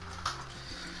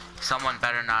 Someone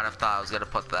better not have thought I was gonna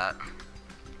put that.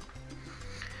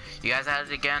 You guys at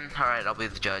it again? Alright, I'll be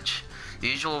the judge. The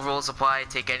usual rules apply,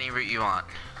 take any route you want.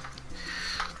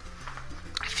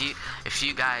 If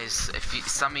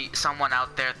someone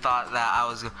out there thought that I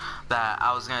was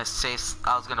gonna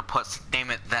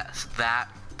name it that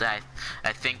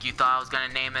I think you thought I was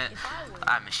gonna name it,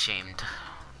 I'm ashamed.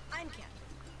 I'm captain.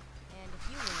 And if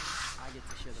you win, I get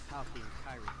to share the Palpu with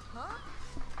Kairi. huh?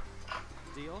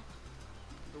 Deal?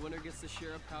 The winner gets to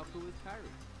share a Palpu with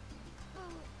Kairi.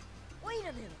 Wait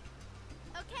a minute.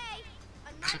 Okay,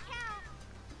 on my count.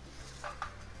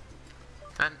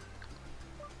 Then,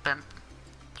 bam,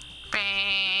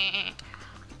 bang.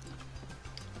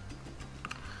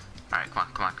 All right,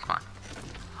 come on.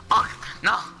 Oh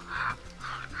no,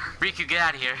 Riku, get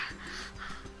out of here.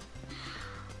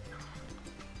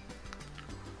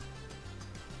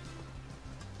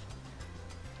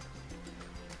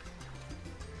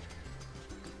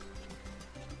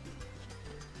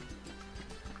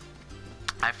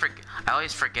 I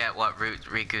always forget what route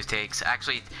Riku takes.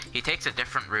 Actually, he takes a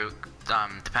different route,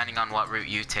 depending on what route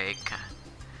you take.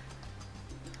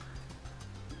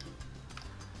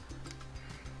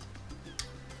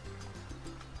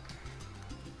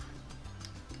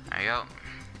 There you go.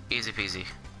 Easy peasy.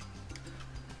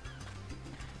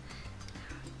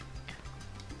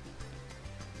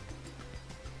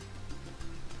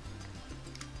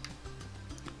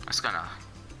 Just gonna...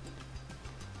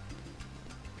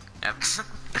 Yep.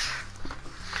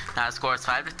 Now the score is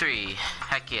 5-3.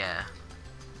 Heck yeah.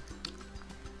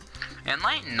 And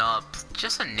lighten up.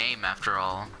 Just a name after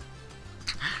all.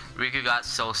 Riku got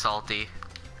so salty.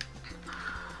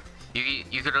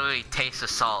 You could really taste the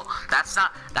salt. That's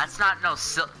not no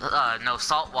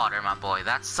salt water, my boy.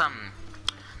 That's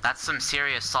some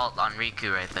serious salt on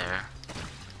Riku right there.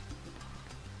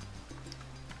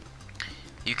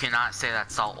 You cannot say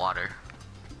that's salt water.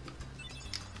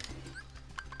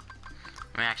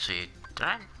 I mean, actually, did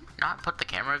I not put the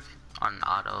camera on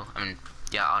auto? I mean,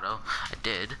 yeah, auto. I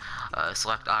did.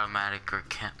 Select automatic or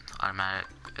automatic.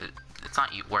 It's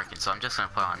not working, so I'm just gonna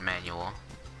put on manual.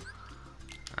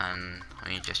 And let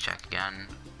me just check again.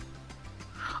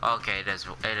 Okay, it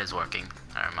is working.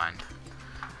 Never mind.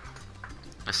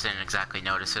 Just didn't exactly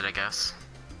notice it, I guess.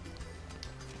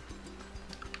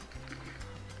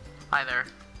 Hi there.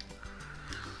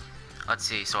 Let's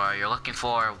see, so you're looking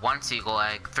for 1 seagull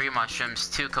egg, 3 mushrooms,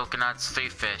 2 coconuts, 3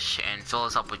 fish, and fill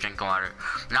this up with drinking water.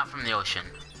 Not from the ocean.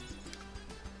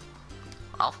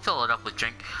 I'll fill it up with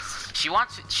drink. She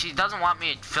doesn't want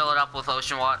me to fill it up with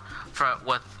ocean water,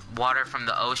 with water from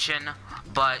the ocean,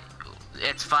 but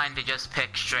it's fine to just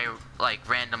pick straight, like,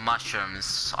 random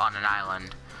mushrooms on an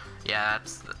island. Yeah,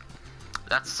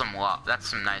 that's some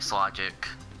nice logic.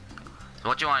 So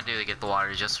what you want to do to get the water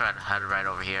is just head right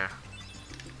over here.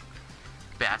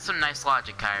 But yeah, that's some nice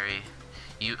logic, Kairi.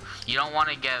 You don't want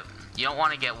to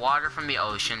get water from the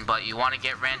ocean, but you want to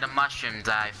get random mushrooms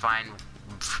that I find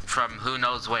from who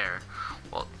knows where.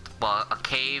 Well, a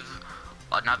cave,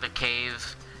 another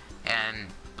cave,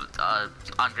 and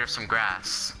under some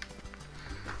grass.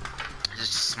 It's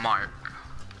just smart.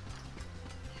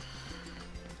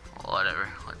 Whatever,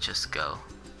 let's just go.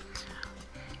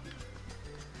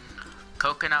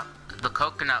 Coconut, the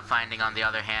coconut finding on the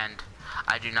other hand,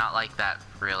 I do not like that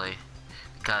really,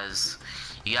 because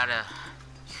you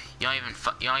don't even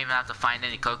have to find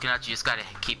any coconuts. You just gotta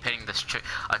keep hitting this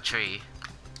a tree,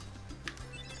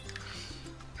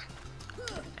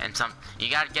 and you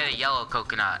gotta get a yellow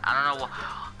coconut. I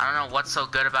don't know what's so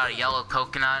good about a yellow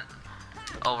coconut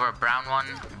over a brown one,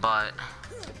 but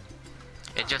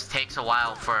it just takes a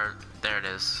while for, there it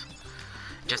is.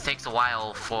 It just takes a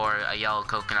while for a yellow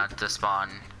coconut to spawn.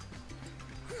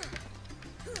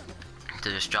 To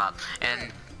just drop.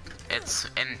 And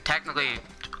technically,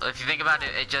 if you think about it,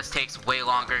 it just takes way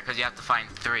longer because you have to find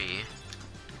 3.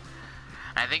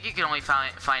 And I think you can only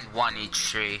find 1 each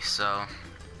tree, so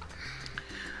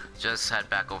just head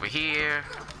back over here.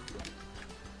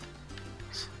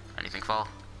 Anything fall?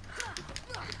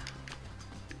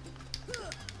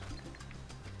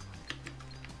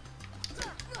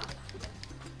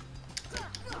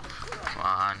 Come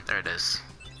on, there it is.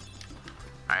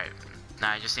 Alright,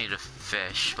 now I just need a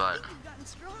fish, but... You've gotten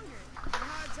stronger. The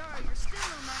odds are you're still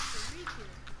no match for Riku.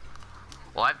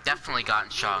 Well, I've definitely gotten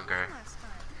stronger. Last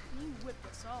time, you whipped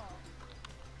us all.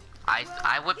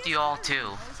 I whipped you all too.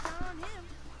 Always count on him.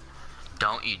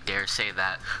 Don't you dare say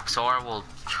that. Sora will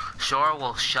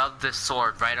shove this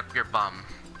sword right up your bum.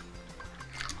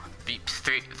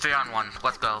 Three on 1.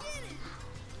 Let's go.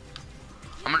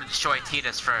 I'm gonna destroy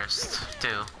Tidus first,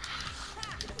 too.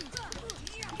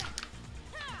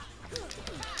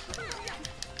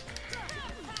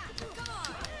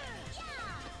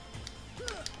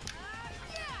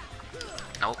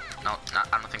 Nope, no,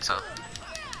 I don't think so.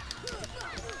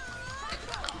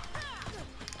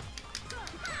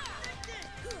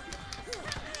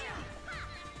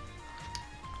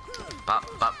 Bop,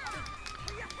 bop.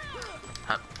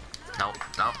 Hup. No,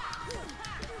 no.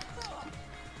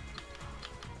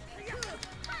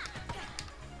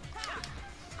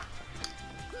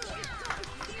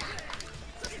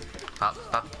 Bop,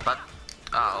 bop, bop.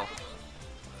 Uh oh.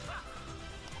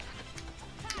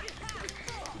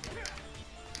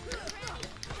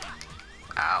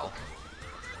 Ow.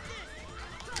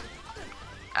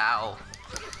 Ow.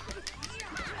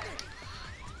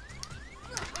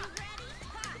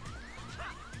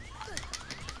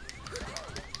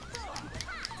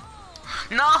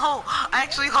 No! I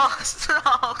actually lost! No,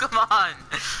 come on!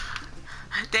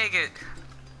 Dang it!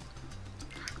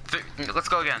 Let's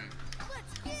go again.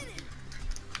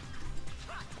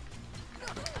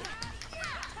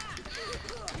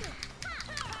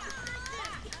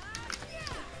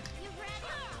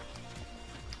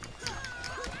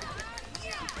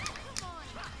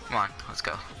 Come on, let's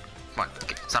go. Come on,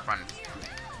 stop running.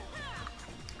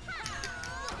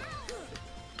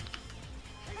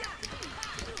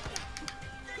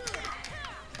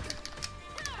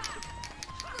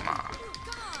 Come on.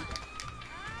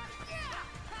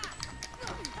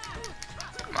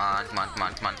 Come on, come on, come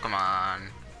on, come on, come on.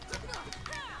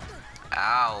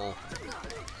 Ow.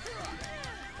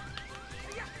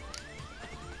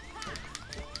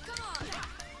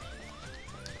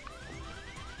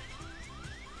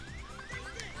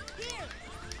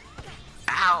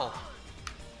 Ow!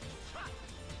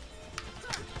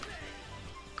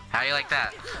 How do you like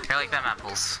that? How do you like them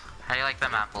apples? How do you like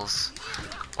them apples?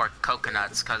 Or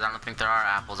coconuts, because I don't think there are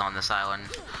apples on this island.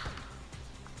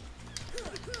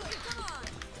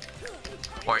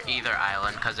 Or either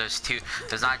island, because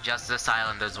there's not just this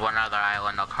island, there's one other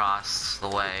island across the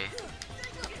way.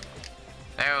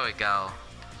 There we go.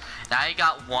 Now you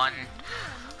got one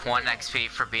XP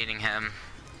for beating him.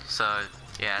 So,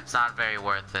 yeah, it's not very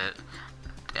worth it.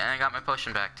 And I got my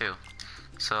potion back too.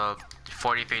 So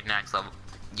 43 next level.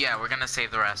 Yeah, we're gonna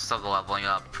save the rest of the leveling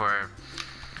up for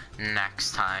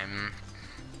next time.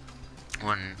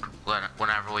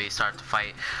 Whenever we start to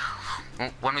fight.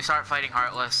 When we start fighting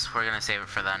Heartless, we're gonna save it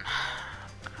for then.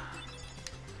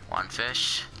 1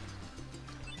 fish.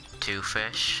 2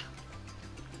 fish.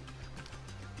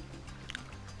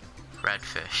 Red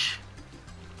fish.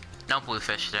 No blue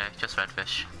fish today, just red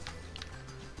fish.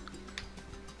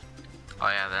 Oh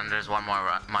yeah, then there's one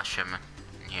more mushroom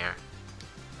in here.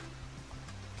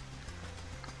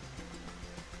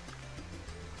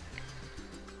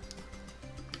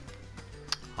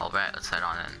 Alright, let's head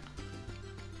on in.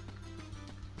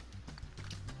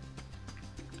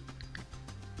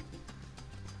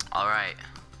 Alright.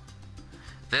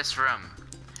 This room.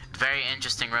 Very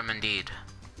interesting room indeed.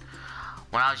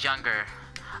 When I was younger,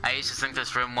 I used to think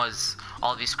this room was,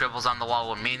 all these scribbles on the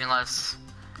wall were meaningless.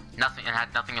 Nothing, it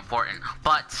had nothing important.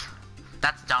 But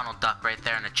that's Donald Duck right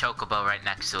there and a chocobo right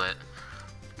next to it.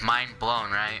 Mind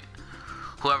blown, right?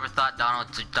 Whoever thought Donald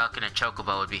Duck and a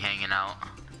chocobo would be hanging out?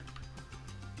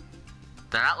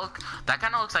 That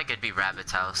kind of looks like it'd be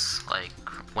Rabbit's house, like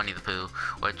Winnie the Pooh,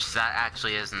 which that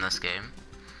actually is in this game.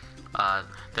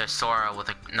 There's Sora with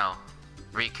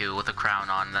Riku with a crown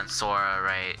on, and then Sora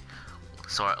right.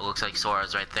 Sora, it looks like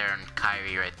Sora's right there, and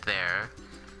Kairi right there.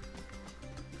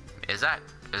 Is that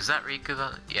Riku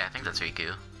though? Yeah, I think that's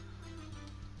Riku.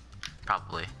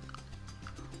 Probably.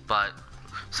 But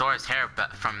Sora's hair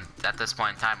from at this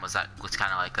point in time was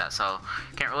kind of like that, so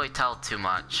can't really tell too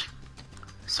much.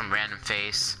 Some random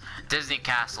face. Disney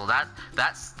Castle. That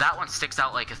one sticks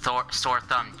out like a sore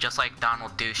thumb, just like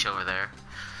Donald Douche over there.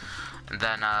 And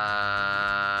then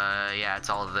yeah, it's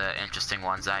all the interesting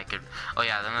ones I could. Oh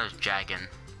yeah, then there's Dragon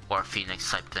or Phoenix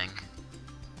type thing.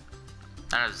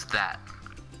 Then there's that.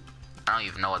 I don't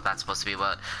even know what that's supposed to be,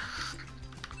 but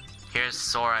here's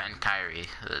Sora and Kairi.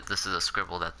 This is a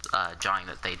scribble drawing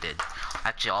that they did.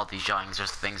 Actually, all these drawings are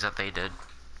things that they did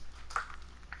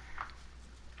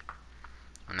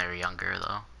when they were younger,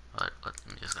 though. But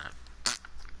I'm just gonna.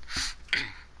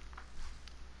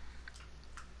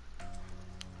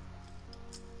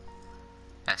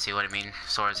 Yeah, see what I mean?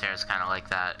 Sora's hair is kind of like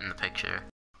that in the picture.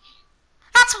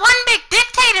 That's one big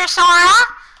dictator, Sora!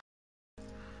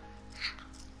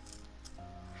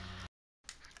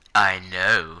 I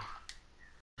know.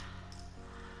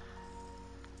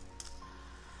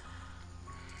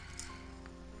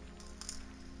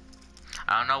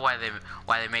 I don't know why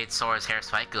they made Sora's hair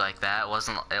spiky like that. It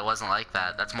wasn't like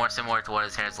that. That's more similar to what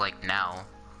his hair's like now.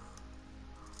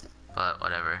 But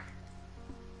whatever.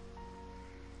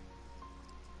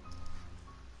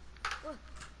 Look,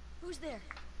 who's there?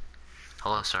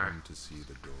 Hello, sir. Come to see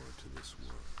the door to this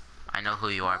world. I know who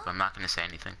you are, but I'm not gonna say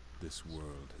anything. This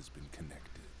world has been connected.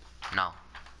 No.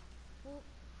 Well,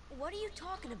 what are you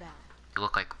talking about? You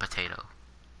look like a potato.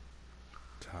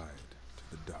 Tied to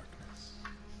the darkness.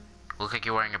 You look like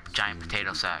you're wearing a giant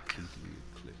potato sack. Completely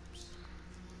eclipsed.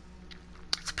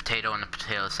 It's a potato in a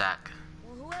potato sack.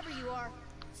 Well, whoever you are,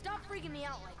 stop freaking me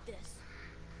out like this.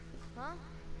 Huh?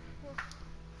 Well,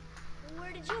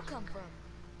 where did you come from?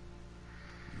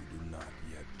 You do not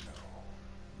yet know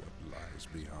what lies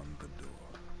beyond the door.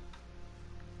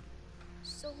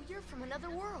 So you're from another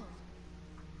world.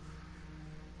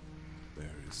 There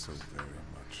is so very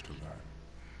much to learn.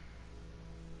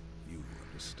 You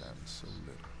understand so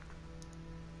little.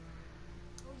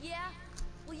 Oh yeah?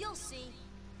 Well, you'll see.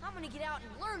 I'm gonna get out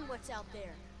and learn what's out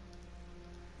there.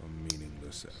 A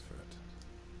meaningless effort.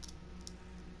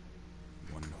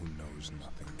 One who knows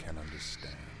nothing can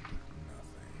understand nothing.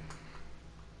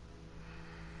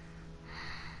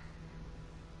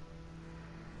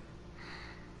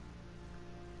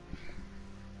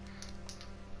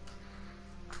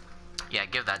 Yeah,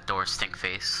 give that door a stink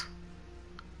face.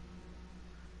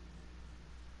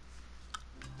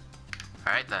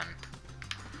 Alright then.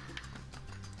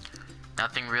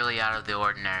 Nothing really out of the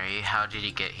ordinary. How did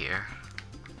he get here?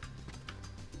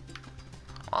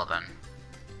 Well then.